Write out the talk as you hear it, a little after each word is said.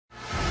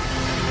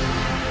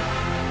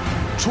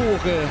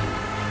Tore,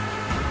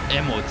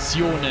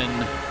 Emotionen,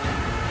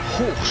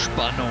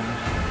 Hochspannung.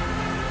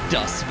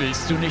 Das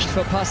willst du nicht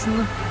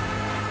verpassen?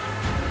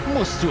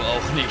 Musst du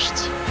auch nicht.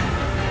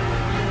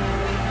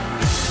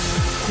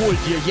 Hol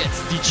dir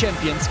jetzt die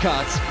Champions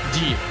Card,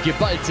 die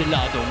geballte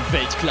Ladung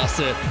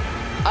Weltklasse.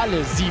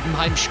 Alle 7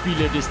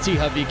 Heimspiele des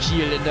THW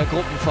Kiel in der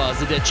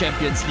Gruppenphase der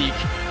Champions League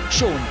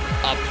schon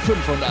ab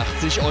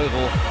 85 €.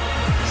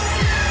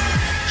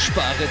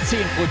 Spare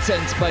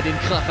 10% bei den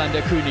Krachern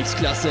der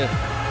Königsklasse,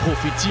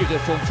 profitiere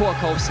vom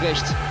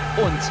Vorkaufsrecht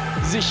und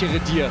sichere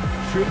dir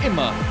für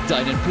immer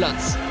deinen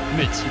Platz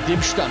mit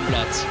dem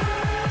Stammblatt.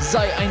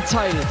 Sei ein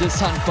Teil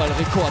des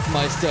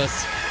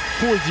Handball-Rekordmeisters.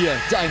 Hol dir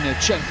deine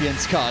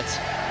Champions Card.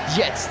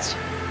 Jetzt.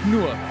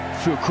 Nur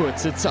für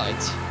kurze Zeit.